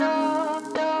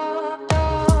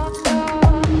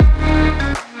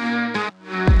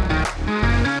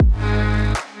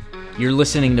You're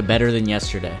listening to Better Than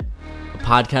Yesterday, a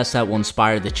podcast that will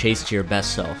inspire the chase to your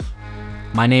best self.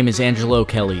 My name is Angelo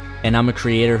Kelly, and I'm a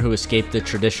creator who escaped the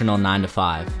traditional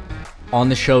 9-to-5. On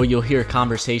the show, you'll hear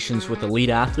conversations with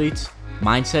elite athletes,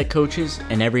 mindset coaches,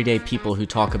 and everyday people who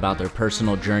talk about their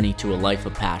personal journey to a life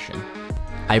of passion.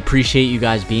 I appreciate you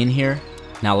guys being here.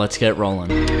 Now let's get rolling.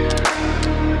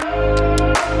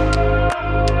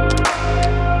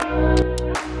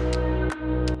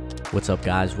 What's up,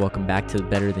 guys? Welcome back to the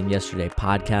Better Than Yesterday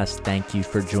podcast. Thank you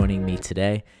for joining me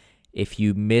today. If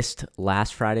you missed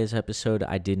last Friday's episode,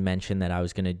 I did mention that I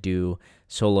was going to do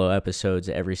solo episodes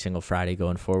every single Friday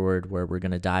going forward, where we're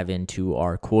going to dive into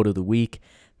our quote of the week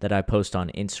that I post on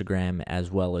Instagram,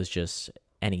 as well as just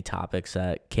any topics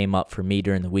that came up for me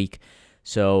during the week.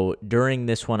 So during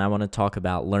this one, I want to talk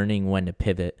about learning when to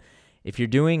pivot. If you're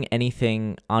doing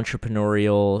anything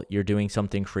entrepreneurial, you're doing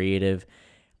something creative,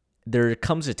 there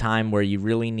comes a time where you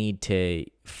really need to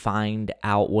find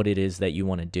out what it is that you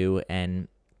want to do. And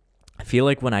I feel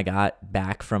like when I got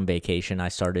back from vacation, I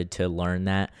started to learn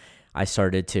that. I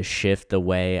started to shift the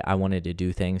way I wanted to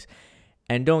do things.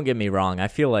 And don't get me wrong, I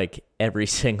feel like every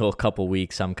single couple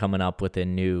weeks I'm coming up with a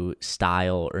new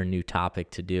style or new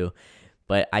topic to do.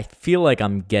 But I feel like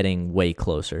I'm getting way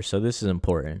closer. So this is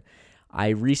important. I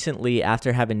recently,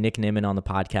 after having Nick Nimmin on the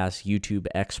podcast, YouTube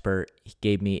expert, he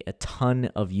gave me a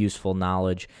ton of useful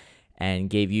knowledge and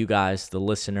gave you guys, the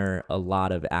listener, a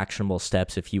lot of actionable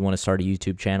steps if you want to start a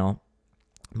YouTube channel.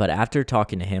 But after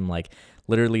talking to him, like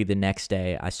literally the next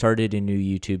day, I started a new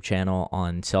YouTube channel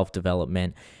on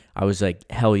self-development. I was like,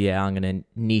 hell yeah, I'm going to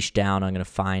niche down. I'm going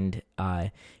to find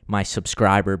my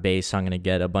subscriber base. I'm going to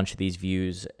get a bunch of these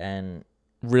views. And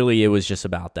really, it was just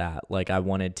about that. Like, I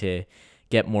wanted to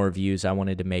get more views. I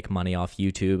wanted to make money off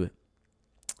YouTube.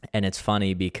 And it's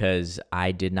funny because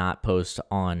I did not post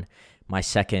on my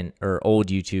second or old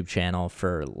YouTube channel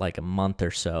for like a month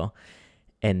or so.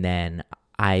 And then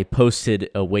I posted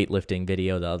a weightlifting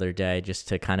video the other day just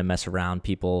to kind of mess around.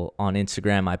 People on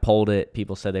Instagram, I polled it.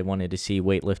 People said they wanted to see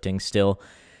weightlifting still.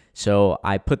 So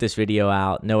I put this video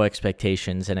out, no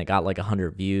expectations, and it got like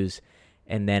 100 views.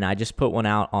 And then I just put one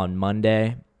out on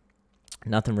Monday.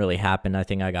 Nothing really happened. I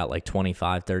think I got like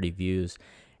 25, 30 views.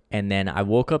 And then I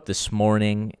woke up this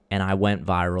morning and I went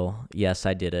viral. Yes,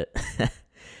 I did it.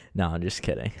 No, I'm just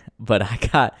kidding. But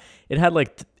it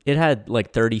had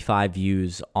like 35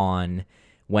 views on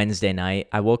Wednesday night.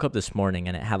 I woke up this morning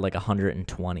and it had like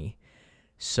 120.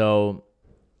 So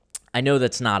I know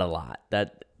that's not a lot.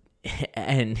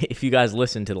 And if you guys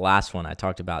listened to the last one, I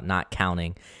talked about not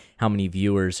counting how many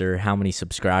viewers or how many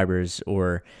subscribers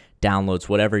or downloads,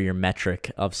 whatever your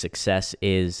metric of success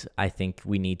is. I think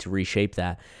we need to reshape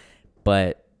that.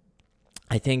 But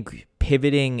I think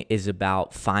pivoting is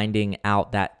about finding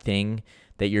out that thing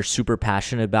that you're super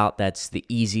passionate about that's the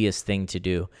easiest thing to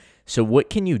do. So what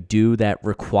can you do that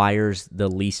requires the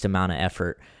least amount of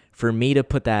effort? For me to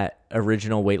put that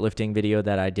original weightlifting video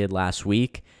that I did last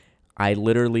week, I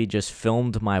literally just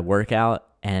filmed my workout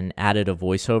and added a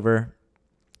voiceover,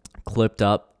 clipped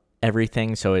up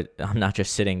everything so I'm not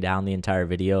just sitting down the entire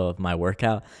video of my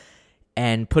workout,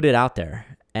 and put it out there.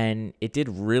 And it did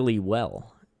really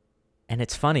well. And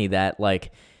it's funny that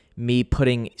like me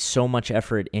putting so much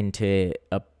effort into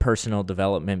a personal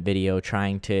development video,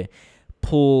 trying to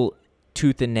pull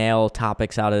tooth and nail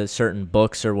topics out of certain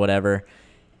books or whatever,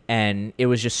 and it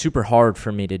was just super hard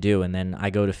for me to do. And then I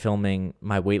go to filming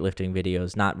my weightlifting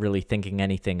videos, not really thinking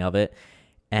anything of it,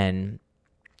 and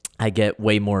I get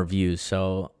way more views.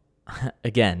 So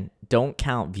again, don't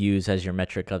count views as your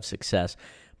metric of success,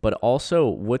 but also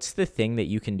what's the thing that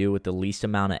you can do with the least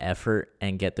amount of effort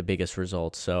and get the biggest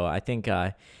results. So I think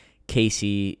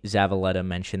Casey Zavaleta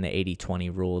mentioned the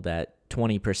 80-20 rule, that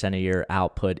 20% of your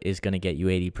output is going to get you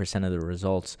 80% of the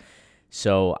results.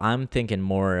 So I'm thinking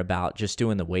more about just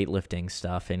doing the weightlifting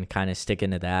stuff and kind of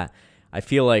sticking to that. I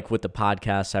feel like with the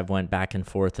podcast, I've went back and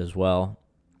forth as well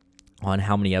on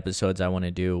how many episodes I want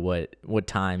to do, what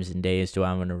times and days do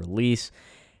I want to release.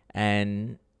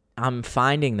 And I'm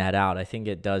finding that out. I think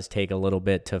it does take a little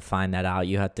bit to find that out.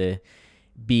 You have to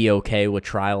be okay with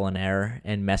trial and error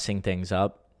and messing things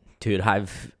up. Dude,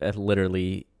 I've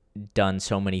literally done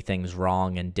so many things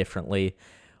wrong and differently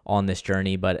on this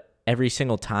journey, but every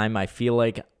single time I feel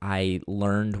like I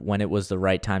learned when it was the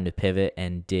right time to pivot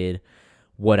and did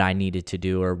what I needed to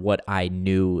do or what I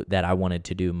knew that I wanted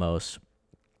to do most.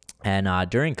 And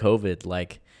during COVID,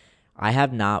 like, I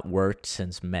have not worked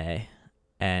since May,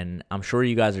 and I'm sure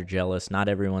you guys are jealous. Not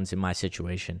everyone's in my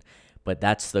situation, but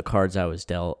that's the cards I was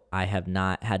dealt. I have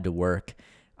not had to work.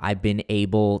 I've been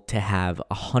able to have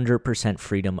 100%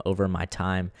 freedom over my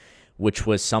time, which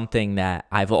was something that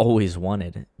I've always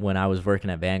wanted when I was working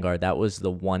at Vanguard. That was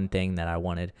the one thing that I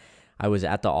wanted. I was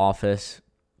at the office,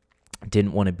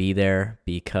 didn't want to be there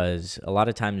because a lot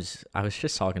of times, I was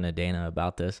just talking to Dana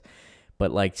about this, but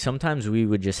like sometimes we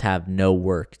would just have no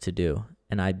work to do,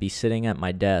 and I'd be sitting at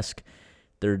my desk.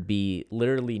 There'd be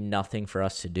literally nothing for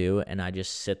us to do, and I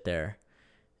just sit there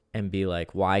and be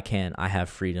like, why can't I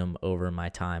have freedom over my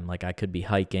time? Like, I could be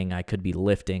hiking, I could be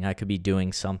lifting, I could be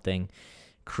doing something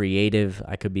creative,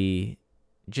 I could be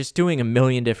just doing a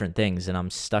million different things, and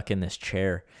I'm stuck in this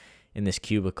chair, in this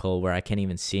cubicle where I can't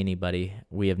even see anybody.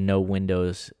 We have no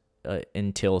windows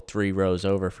until 3 rows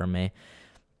over from me.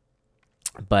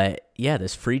 But yeah,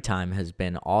 this free time has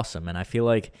been awesome, and I feel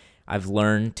like I've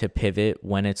learned to pivot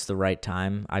when it's the right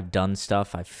time. I've done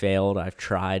stuff, I've failed, I've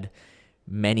tried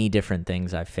many different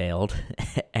things, I've failed,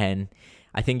 and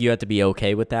I think you have to be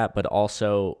okay with that. But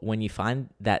also, when you find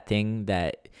that thing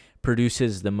that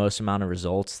produces the most amount of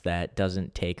results that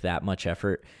doesn't take that much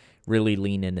effort, really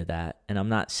lean into that. And I'm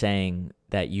not saying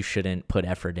that you shouldn't put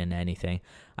effort into anything.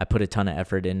 I put a ton of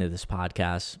effort into this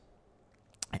podcast,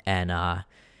 and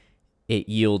it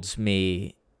yields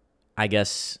me, I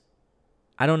guess,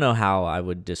 I don't know how I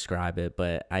would describe it,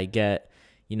 but I get,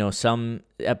 some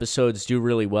episodes do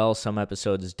really well, some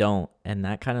episodes don't. And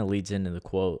that kind of leads into the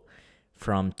quote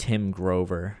from Tim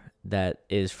Grover that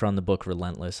is from the book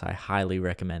Relentless. I highly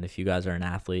recommend, if you guys are an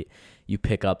athlete, you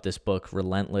pick up this book,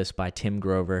 Relentless by Tim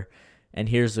Grover. And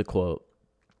here's the quote: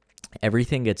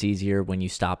 "Everything gets easier when you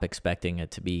stop expecting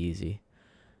it to be easy."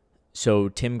 So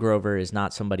Tim Grover is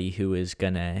not somebody who is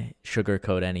going to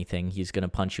sugarcoat anything. He's going to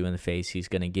punch you in the face. He's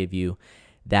going to give you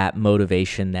that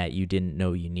motivation that you didn't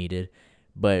know you needed.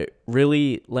 But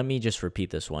really, let me just repeat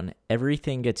this one.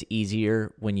 Everything gets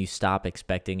easier when you stop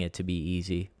expecting it to be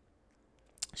easy.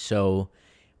 So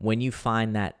when you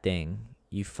find that thing,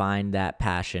 you find that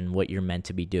passion, what you're meant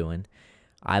to be doing.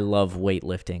 I love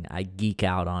weightlifting. I geek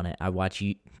out on it. I watch,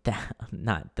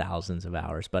 not thousands of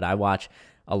hours, but I watch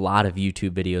a lot of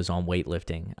YouTube videos on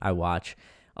weightlifting. I watch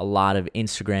a lot of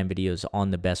Instagram videos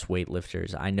on the best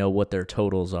weightlifters. I know what their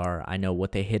totals are. I know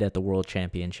what they hit at the World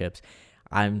Championships.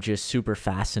 I'm just super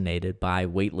fascinated by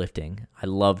weightlifting. I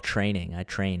love training. I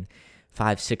train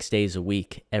 5-6 days a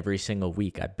week, every single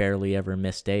week. I barely ever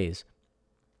miss days.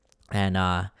 And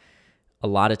a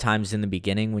lot of times in the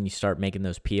beginning, when you start making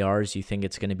those PRs, you think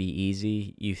it's going to be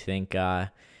easy. You think,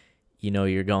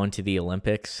 you're going to the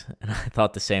Olympics. And I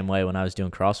thought the same way when I was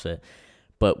doing CrossFit.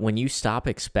 But when you stop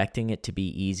expecting it to be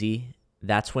easy,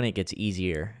 that's when it gets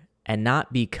easier. And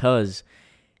not because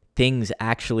things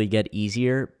actually get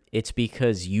easier. It's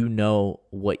because you know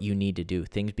what you need to do.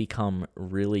 Things become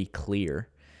really clear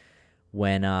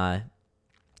when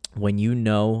you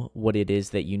know what it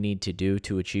is that you need to do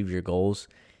to achieve your goals.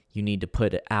 You need to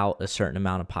put out a certain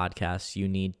amount of podcasts. You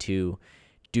need to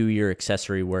do your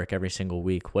accessory work every single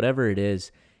week. Whatever it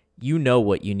is, you know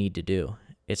what you need to do.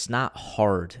 It's not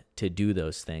hard to do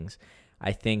those things.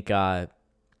 I think a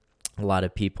lot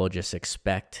of people just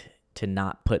expect to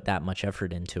not put that much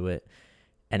effort into it,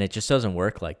 and it just doesn't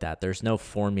work like that. There's no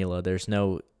formula. There's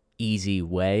no easy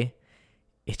way.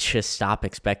 It's just stop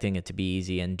expecting it to be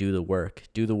easy and do the work.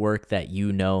 Do the work that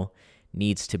you know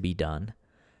needs to be done.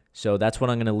 So that's what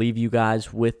I'm going to leave you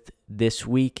guys with this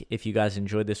week. If you guys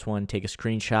enjoyed this one, take a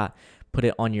screenshot, put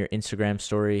it on your Instagram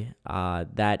story.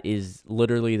 That is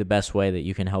literally the best way that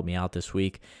you can help me out this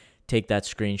week. Take that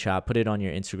screenshot, put it on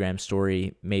your Instagram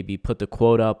story, maybe put the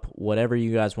quote up. Whatever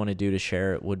you guys want to do to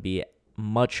share it would be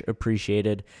much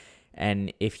appreciated.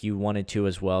 And if you wanted to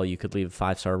as well, you could leave a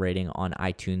 5-star rating on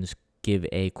iTunes, give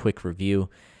a quick review.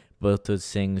 Both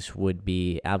those things would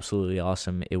be absolutely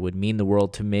awesome. It would mean the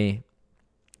world to me.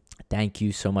 Thank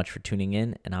you so much for tuning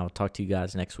in, and I will talk to you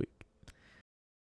guys next week.